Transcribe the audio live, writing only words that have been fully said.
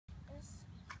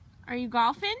Are you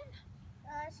golfing?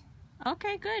 Yes.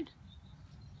 Okay, good.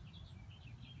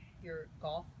 Your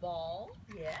golf ball.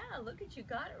 Yeah, look at you.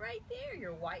 Got it right there.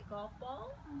 Your white golf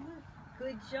ball.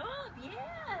 Good job.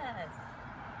 Yes.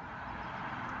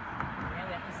 Yeah,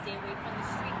 we have to stay away from the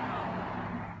street ball.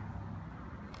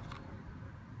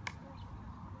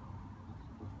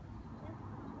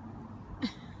 Do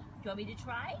you want me to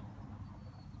try?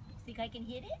 Think I can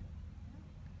hit it?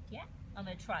 Yeah? I'm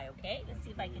going to try, okay? Let's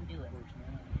see if I can do it.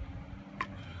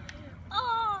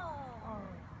 Oh!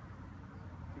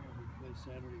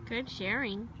 Good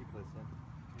sharing.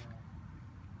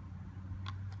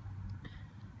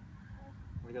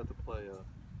 We got to play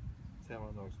San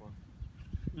Marino's one.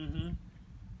 Mm-hmm.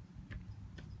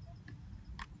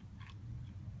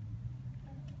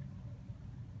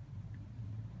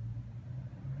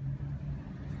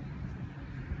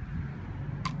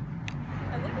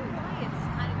 I wonder why it's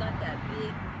kind of got that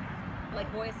big,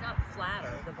 like, boy, it's not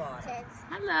flatter, the bottom.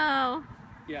 Hello.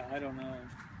 Yeah, I don't know.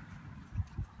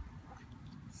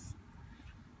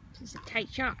 This is a tight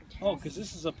shot. Oh, because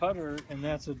this is a putter and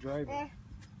that's a driver. Oh,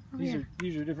 These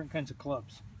yeah. are different kinds of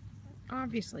clubs.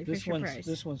 Obviously, This Fisher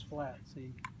Price. one's flat.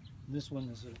 See, this one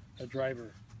is a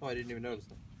driver. Oh, I didn't even notice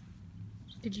that.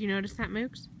 Did you notice that,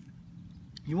 Mooks?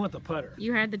 You want the putter.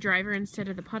 You had the driver instead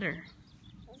of the putter.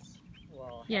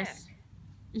 Well, Yes. heck.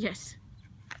 Yes.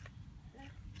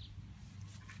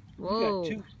 You Whoa.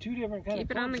 got two different kinds of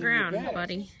Keep it on the clubs in your ground, bag.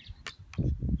 buddy.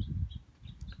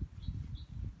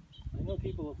 I know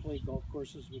people that play golf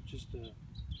courses with just like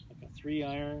a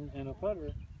 3-iron and a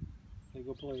putter. They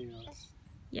go play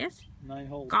Yes. 9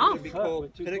 holes. Golf. It'd be putt called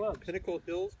with 2 clubs. Pinnacle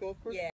Hills Golf Course? Yeah.